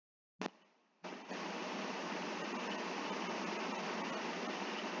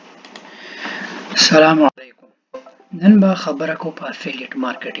السلام علیکم. نن به خبره کو په افیلیټ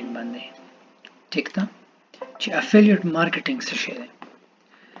مارکیټینګ باندې. ټیک ده چې افیلیټ مارکیټینګ څه شی دی.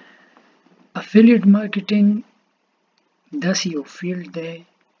 افیلیټ مارکیټینګ داسې یو فیلډ دی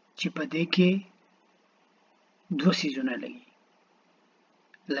چې په دې کې دوه سیزونه لګي: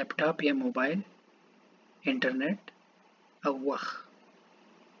 لیپټاپ یا موبایل، انټرنیټ او وخت.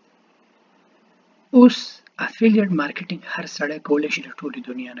 اوس افیلیټ مارکیټینګ هر سړی کولی شي، د ټولې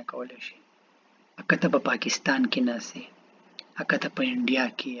دنیا نه کولی شي. که ته په پاکستان کې ناسې، که ته په انډیا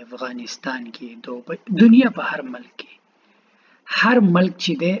کې، افغانستان کې، دنیا په هر ملک کې، هر ملک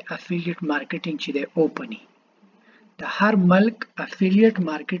چې دی افیلیټ مارکیټینګ چې دی اوپني. د هر ملک افیلیټ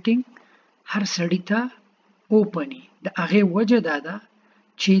مارکیټینګ هر سړی ته اوپني. د هغې وجه دا ده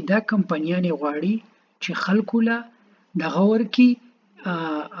چې دا کمپنیانې غواړي چې خلکو له دغه ورکي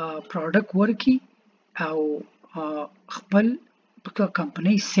پروډکټ ورکي او خپل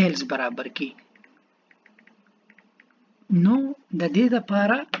کمپنۍ سیلز برابر کی. نو د دې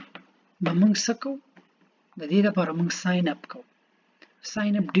لپاره به موږ څه کوو؟ د دې لپاره موږ ساین اپ کوو.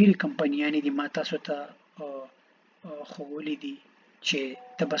 ساین اپ ډېرې کمپنیانې دي، ما تاسو ته ښوولي دي چې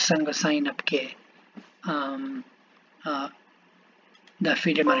ته به څنګه ساین اپ کې. د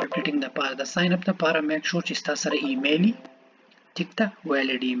افیلیټ مارکیټینګ لپاره د ساین اپ لپاره میک شور چې ستا سره ایمیل وي. ټیک ده،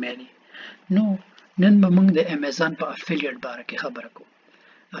 ویلیډ ایمیل وي. نو نن به موږ د امیزان په افیلیټ باره کې خبره کوو.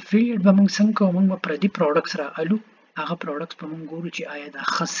 افیلیټ به موږ څنګه کوو؟ موږ به پردي پروډکټس راالو، هغه پروډکټس به موږ ګورو چې آیا دا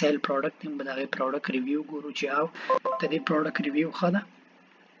ښه سیل پروډکټ دی. موږ به د هغې پروډکټ ریویو ګورو چې د دې پروډکټ ریویو ښه ده.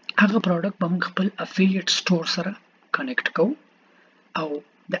 هغه پروډکټ به موږ خپل افیلیټ سټور سره کنیکټ کوو او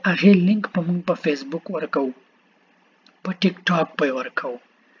د هغې لینک به موږ په فیسبوک ورکوو، په ټیک ټاک به یې ورکوو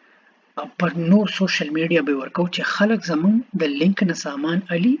او په نور سوشل میډیا به یې ورکوو چې خلک زموږ د لینک نه سامان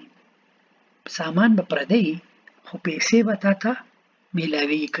الي. سامان به پردی خو پیسې به تا ته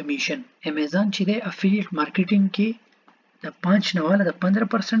میلاویږي، کمیشن. امیزان چې دی افیلیټ مارکیټینګ کې د 5 نه والا د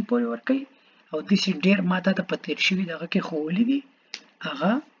 15% پورې ورکوي او داسې ډېر ما ته په تیر شوي دغه کې ښوولي دي.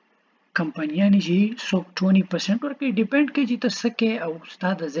 هغه کمپنیانې چې څوک 20% ورکوي، ډیپینډ کوي چې ته څه کوې او ستا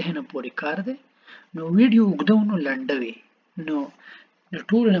د ذهن پورې کار دی. نو ویډیو اوږده نو لنډه وي. نو د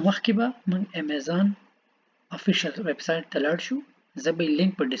ټولو نه مخکې به موږ امیزان افیشل ویب سایټ ته لاړ شو. زه به یې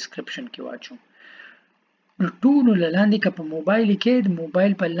لینک په ډسکرپشن کې واچوم. نو ټولو له لاندې که په موبایل کې، د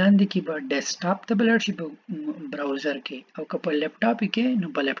موبایل په لاندې کې به ډیسکټاپ ته به لاړ شي په براوزر کې، او که په لیپټاپ کې نو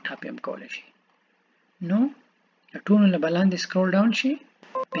په لیپټاپ هم کولی شي. نو ټولو له به لاندې سکرول ډاون شي،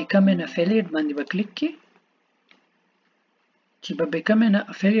 بیکم ان افیلیټ باندې به کلیک کې. چې په بیکم ان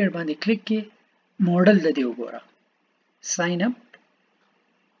افیلیټ باندې کلیک کې موډل د دې وګوره. ساین اپ،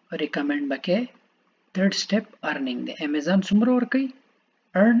 ریکمنډ به کې، تھرډ سټیپ ارنینګ دی. امیزان څومره ورکوي؟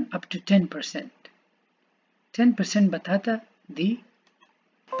 ارن اپ ټو 10%. 10% به تا ته دی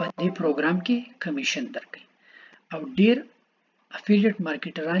په دې پروګرام کې کمیشن درکوي. او ډیر افیلیټ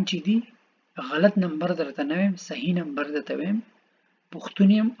مارکیټران چې دي، غلط نمبر درته نه ویم، صحیح نمبر درته ویم، پښتون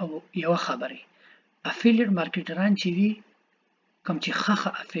یم. او یوه خبرې، افیلیټ مارکیټران چې دي کوم چې ښه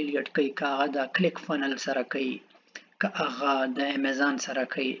افیلیټ کوي، که هغه د کلیک فنل سره کوي، که هغه د امیزان سره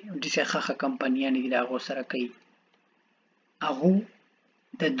کوي، داسې ښه کمپنیانې دي د هغو سره کوي، هغو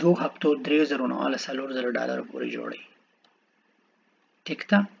د 2 هفتو 3000 نه والا $4,000 پورې جوړوي. ټیک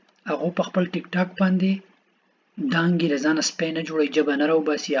ده. هغو په خپل ټیک ټاک باندې دانګې د ځانه سپی نه جوړوي، جبه نه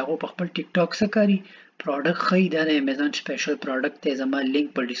راوباسي. هغو په خپل ټیک ټاک څه کاري؟ پروډکټ ښیي، دا د امیزان سپیشل پروډکټ دی، زما لینک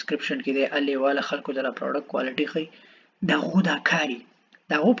په ډسکرپشن کې دی، هلې والا خلکو ته د پروډکټ کوالټي ښیي. د هغو دا کاري.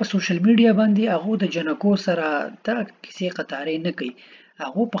 د هغو په سوشل میډیا باندې هغو د جنکو سره دا کیسې قطارې نه کوي.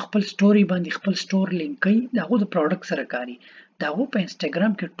 هغو په خپل سټوري باندې خپل سټور لینک کوي، د هغو د پروډکټ سره کاري. د هغو په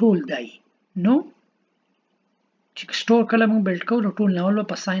انسټاګرام کې ټول دی. نو چې سټور کله موږ بلډ کوو، نو ټول نه اول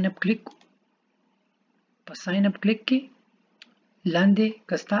په ساین اپ کلیک کوو. په ساین اپ کلیک کې لاندې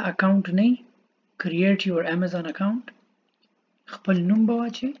که ستا اکاونټ نه وي، کریټ یور امیزان اکاونټ، خپل نوم به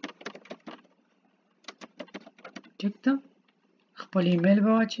واچوې. ټیک ده. خپل ایمیل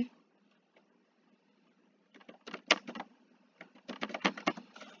به واچوې.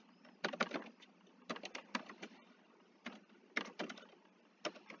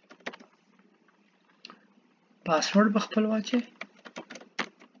 پاسورډ به خپل واچوې.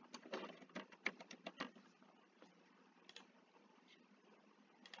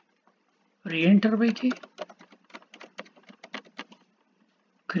 ری انټر به یې کې.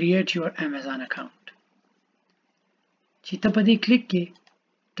 کریټ یور امیزان اکاونټ. چې ته په دې کلیک کې،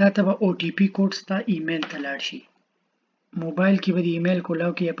 تا ته به OTP کوډ ستا ایمیل ته لاړ شي. موبایل کې به د ایمیل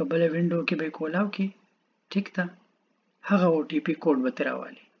کولاو کې یا په بله وینډو کې به یې کولاو کې. ټیک ده. هغه OTP کوډ به ترې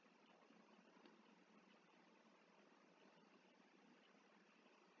راوالي.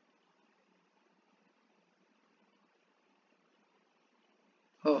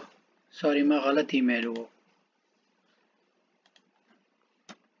 او سوري ما غلط ایمیل وو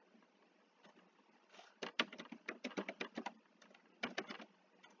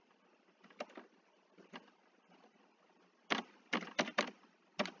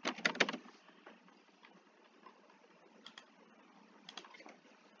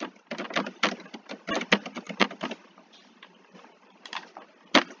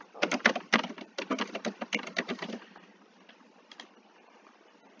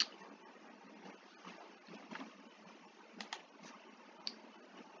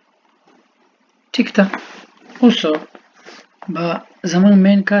ټیک ده اوس به زمونږ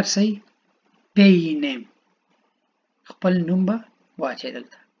مین کار صحیح payee name خپل نوم به واچوئ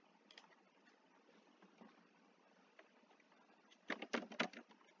دلته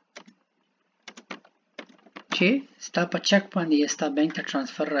چې ستا په چک باندې یا ستا بانک ته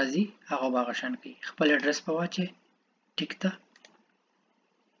ټرانسفر راځي هغه به هغه شان کوي خپل اډرس به واچوئ ټیک ده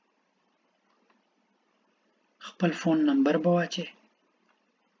خپل فون نمبر به واچوئ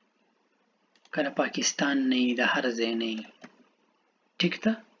که د پاکستان نه یې د هر ځای نه یې ټیک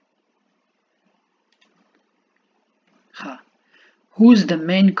ده ها Who's the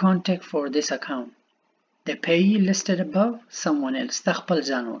main contact for this account? The payee listed above, someone else. تا خپل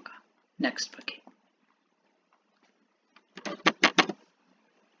ځان وکړه next پکې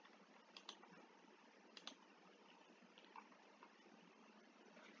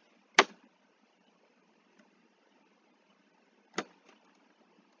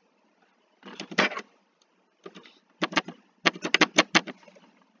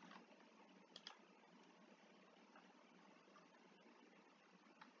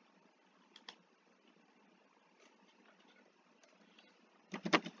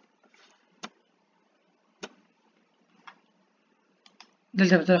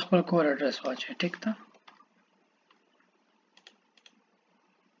دلته به خپل کور اډرس واچوئ ټیک ده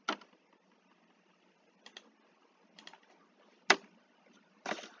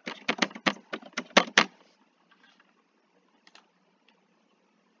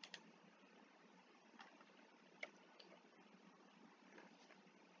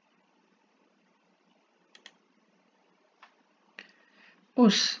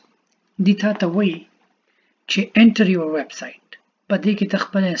اوس دې تا ته وایي چې enter your website په دې کې ته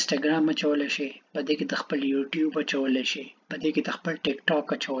خپل انسټاګرام اچولی شي په دې کې ته خپل یوټیوب اچولی شي په دې کې ته خپل ټیک ټاک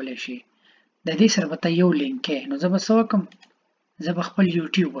اچولی شي د دې سره به ته یو لینک کې نو زه به څه وکړم زه به خپل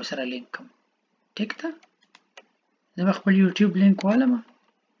یوټیوب ورسره لینک کړم ټیک ده زه به خپل یوټیوب لینک والم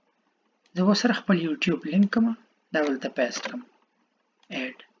زه به سره خپل یوټیوب لینک کړم دا به دلته پیسټ کړم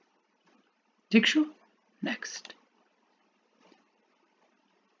اډ ټیک شو نیکسټ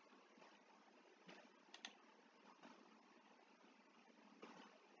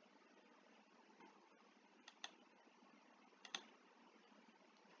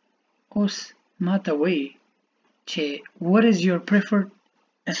اوس ماته وایي چې what is your preferred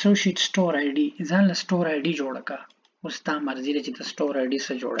associate store ID ځان له store ID جوړه کړه اوس تا مرضي ده چې ته store ID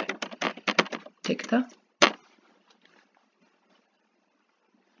څه جوړه ټیک ده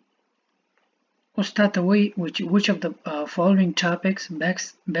اوس تا ته وایي which of the following topics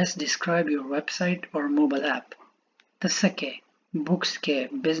best describe your website or mobile app ته څه کې books کې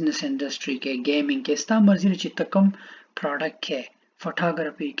business industry کې gaming کې ستا مرضي ده چې ته کوم product کې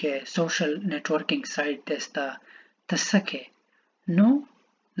photography کې social networking site تستا تسکه نو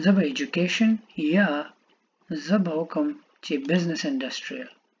زبا education یا زبا وکم چې business industrial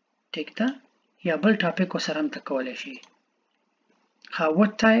ټیک ده یا بل ټاپک وسره هم تکولی شي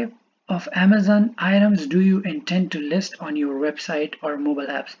what type of Amazon items do you intend to list on your website or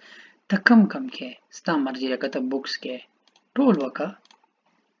mobile apps ته کم کې ستا مرضی لکه ته books کې ټول وکا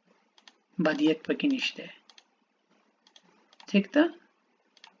بدیت پکې نشته ٹھیک ده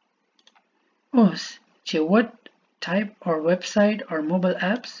اوس چې what type or website or mobile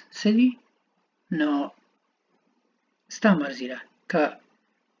apps سدي نو ستا مرضی ده که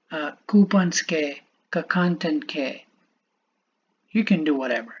coupons کې که content کې you can do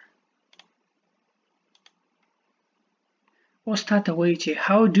whatever اوس تا ته وایي چې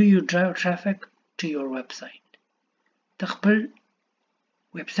how do you drive traffic to your website ته خپل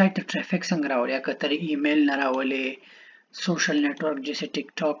ویب سایټ ته ټرافیک څنګه راولې که تر ایمیل نه راولې social network جیسے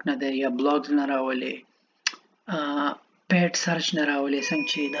ٹک ٹاک نه ده یا blogs نه راولې paid search نه راولې څنګه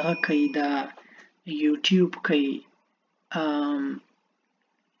چې دغه کوي دا یوټیوب کوي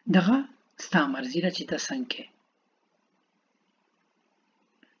دغه ستا مرضي ده چې ته څنګه کې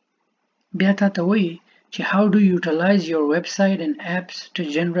بیا تا ته وایي چې how do you utilize your website and apps to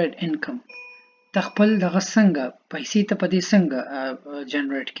generate income ته خپل دغه څنګه پیسې ته په دې څنګه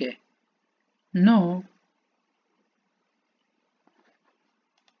جنریټ کې نو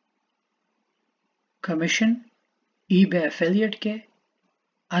commission, eBay affiliate کې,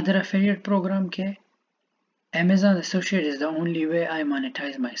 other affiliate program کې, Amazon associate is the only way I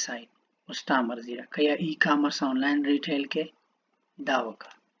monetize my site. Usta marzi ra. Kaya e-commerce online retail ke dawaka.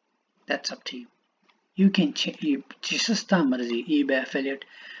 That's up to you. You can change usta marzi eBay affiliate.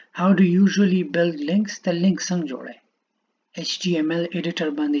 How do you usually build links? The links sang jode. HTML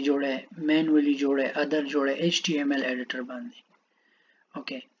editor bandi jode, manually jode, other jode, HTML editor bandi.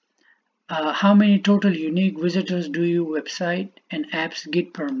 Okay. How many total unique visitors do your website and apps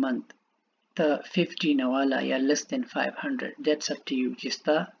get per month? The 50 nawala ya less than 500. That's up to you.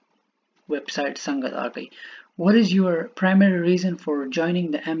 Jista website sanga aa gayi. What is your primary reason for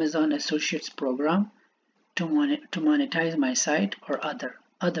joining the Amazon Associates program? To monetize my site or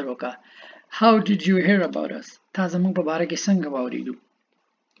other oka. How did you hear about us? Ta zamung pa bara ke sanga wauridu.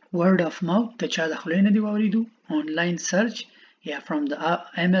 Word of mouth, ta cha da khulena di wauridu. Online search, yeah, from the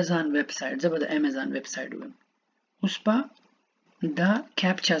Amazon website. Zaba the Amazon website wim. Uspa da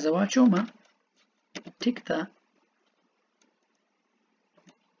captcha zawacho ma. Tik ta.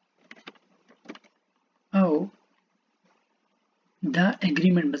 Oh, da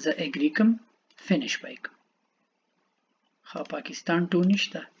agreement baza agree kam finish baik. Kha Pakistan to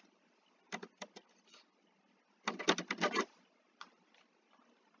nishta.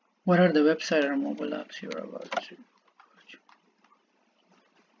 What are the website or mobile apps you are about to?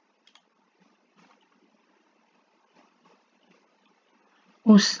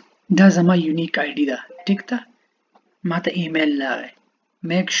 Us da zama unique ID da. Tik ta. Mata email la hai.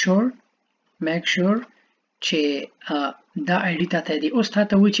 Make sure che da ID ta ta di. Us ta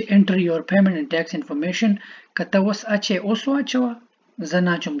ta which enter your payment and tax information. Kata was ache osu achewa.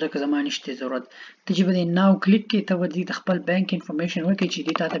 زنا چوم ځکه زما نشته ضرورت ته چې بده ناو کلیک کې ته ودی د خپل بانک انفارمیشن ورکې چې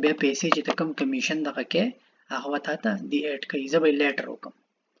دی ته بیا پیسې چې ته کم کمیشن دغه کې هغه وتا ته دی اډ کوي زه به لیټر وکم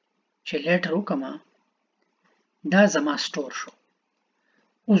چې لیټر وکم دا زما سٹور شو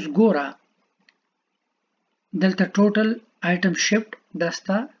اوس ګوره دلته ټوټل آیټم شپډ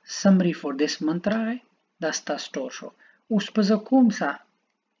داستا سمری فور دیس منت راغی داستا سٹور شو اوس په کوم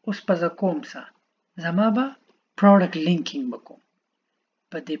سا زما به پروډکټ لینکینګ وکم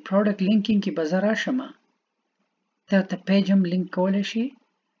په دې پروډکټ لینکینګ کې به زه راشم ته پیج هم لینک کولی شي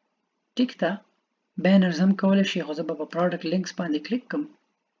ټیک ده بینرز هم کولی شي خو زه به په پروډکټ لینکس باندې کلیک کوم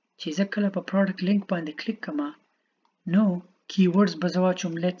چې زه کله په پروډکټ لینک باندې کلیک کوم نو کیورډز به زه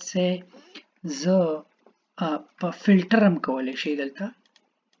واچوم لیټس سي زه په فلټر هم کولی شي دلته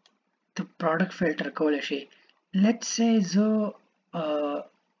ته پروډکټ فلټر کولی شي لیټس سي زه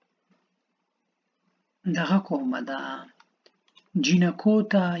دغه کومه ده جینکو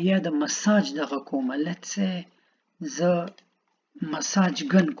ته یا د مساج دغه کومه لیټس سي زه مساج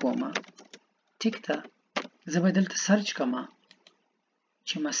ګن کومه ټیک ده زه به دلته سرچ کوم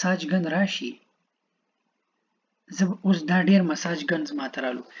چې مساج ګن راشي زه اوس دا ډیر مساج ګنز ماته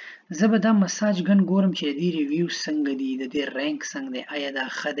رالو زه به دا مساج ګن ګورم چې د دې ریویو څنګه دي د دې رینک څنګه دی آیا دا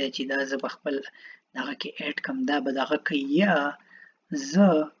ښه دی چې دا زه به خپل دغه کې اډ کم دا به دغه کوي یا زه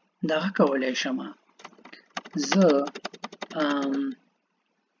دغه کولی شم زه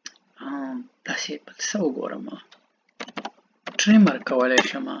داسې بل څه وګورم ټریمر کولی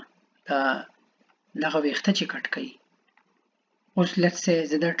شم دغه ویښته چې کټ کوي اوس لیټس سي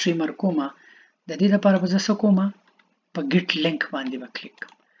زه دا ټریمر کوم د دې لپاره به زه څه کوم په ګیټ لینک باندې به کلیک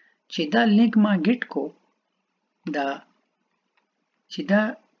کوم چې دا لینک ما ګیټ کو چې دا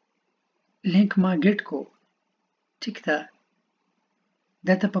لینک ما ګیټ کو ټیک ده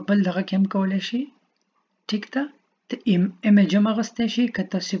دا ته په بل دغه کې هم کولی شي ټیک ده ته ایمیج هم اخیستی شي که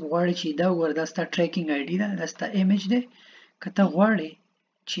ته صرف غواړې چې دا وګوره دا ستا ټریکینګ آی ډي ده دا ستا ایمیج دی که ته غواړې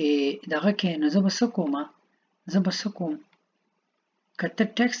چې دغه کې نو زه به څه کوم که ته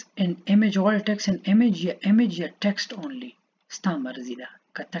ټیکسټ اینډ ایمیج غواړې ټیکسټ اینډ ایمیج یا ټیکسټ اونلی ستا مرضي ده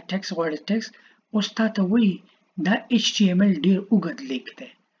که ته ټیکسټ غواړې ټیکسټ اوس تا ته وایي دا HTML ډیر اوږد لیک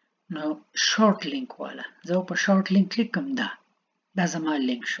دی نو شارټ لینک والا زه په شارټ لینک کلیک کوم دا زما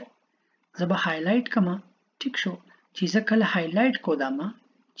لینک شو زه به هایلایټ کوم ټیک شو چې زه کله هایلایټ کو دا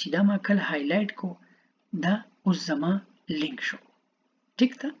ما کله هایلایټ کو دا اوس زما لینک شو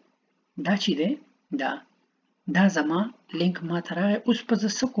ټیک ده دا چې دی دا زما لینک ما ته راغی اوس به زه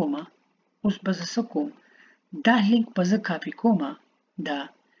څه کوم دا لینک به زه کاپی کوم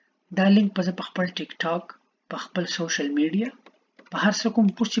دا لینک به زه په خپل ټیک ټاک په خپل سوشل میډیا په هر څه کوم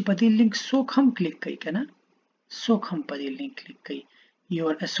پوس چې په دې لینک څوک هم کلیک کوي که نه څوک هم په دې لینک کلیک کوي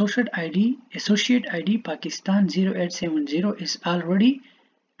Your associate ID Pakistan 0870 is already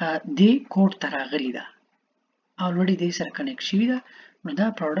دی کوډ ته راغلی ده already دی سره کنیکټ شوی ده نو دا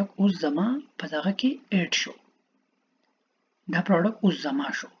پروډکټ اوس زما په دغه کې اډ شو دا پروډکټ اوس زما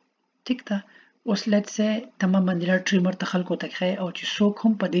شو ټیک ده اوس لیټ سه تمام باندې ټریمر ته خلکو ته ښه او چې څوک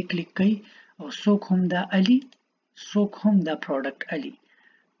هم په دې کلیک کوي او څوک هم دا علي څوک هم دا پروډکټ علي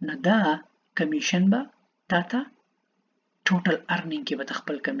نو دا کمیشن به تاته ټوټل ارنینګ کې به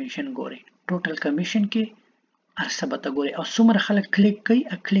خپل کمیشن ګوري ټوټل کمیشن کې ارسه به ته ګوري او څومره خلک کلیک کوي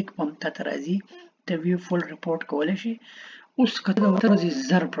ا کلیک هم تاته راځي ته ویو فول ریپورت کولای شي اوس کته ورته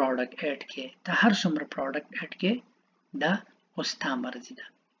زر پروډکټ اډ کې ته هر څومره پروډکټ اډ کې دا اوس تا مرزي ده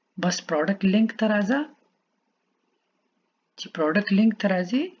بس پروډکټ لینک ته راځه چې پروډکټ لینک ته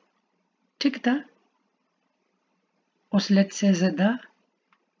راځي ټیک ده اوس لیټس سه زه دا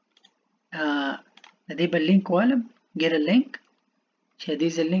د دې بل لینک والم ګیر لینک چې دې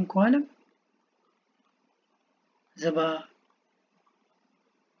ز لینک والم زبا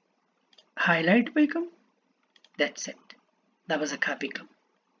هایلایټ وکم that's it دا به زه کاپی کوم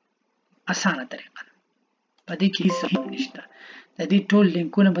اسانه طریقه په دې کې هیڅ نشته د دې ټول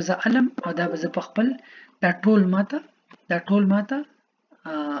لینکونه به زه علم او دا به زه په خپل دا ټول ماته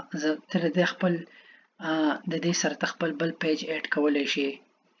زه تر دې خپل د دې سره خپل بل پیج اډ کولای شي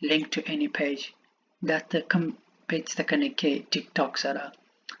لینک ټو اني پیج دا ته کوم پیج ته کنه کې ټیک ټاک سره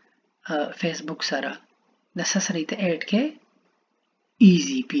فیسبوک سره د سره ته اډ کې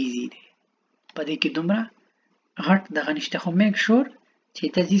ایزی پیزی دی په دې کې دومره غټ دغه نشته خو میک شور چې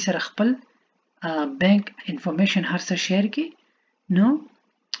ته دې سره خپل بانک انفارمیشن هر څه شیر کی نو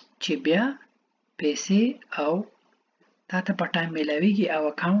چې بیا پیسې او تاته په ټایم ملاويږي او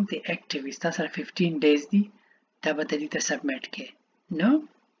اکاونټ دی اکټیو است سره 15 ډیز دی دا به دې ته سبمټ کې نو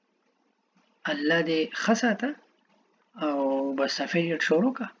الله دې خاصه او بس افیلیټ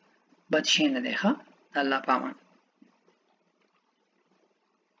شروع کا بد شي نه دی ښه الله پامان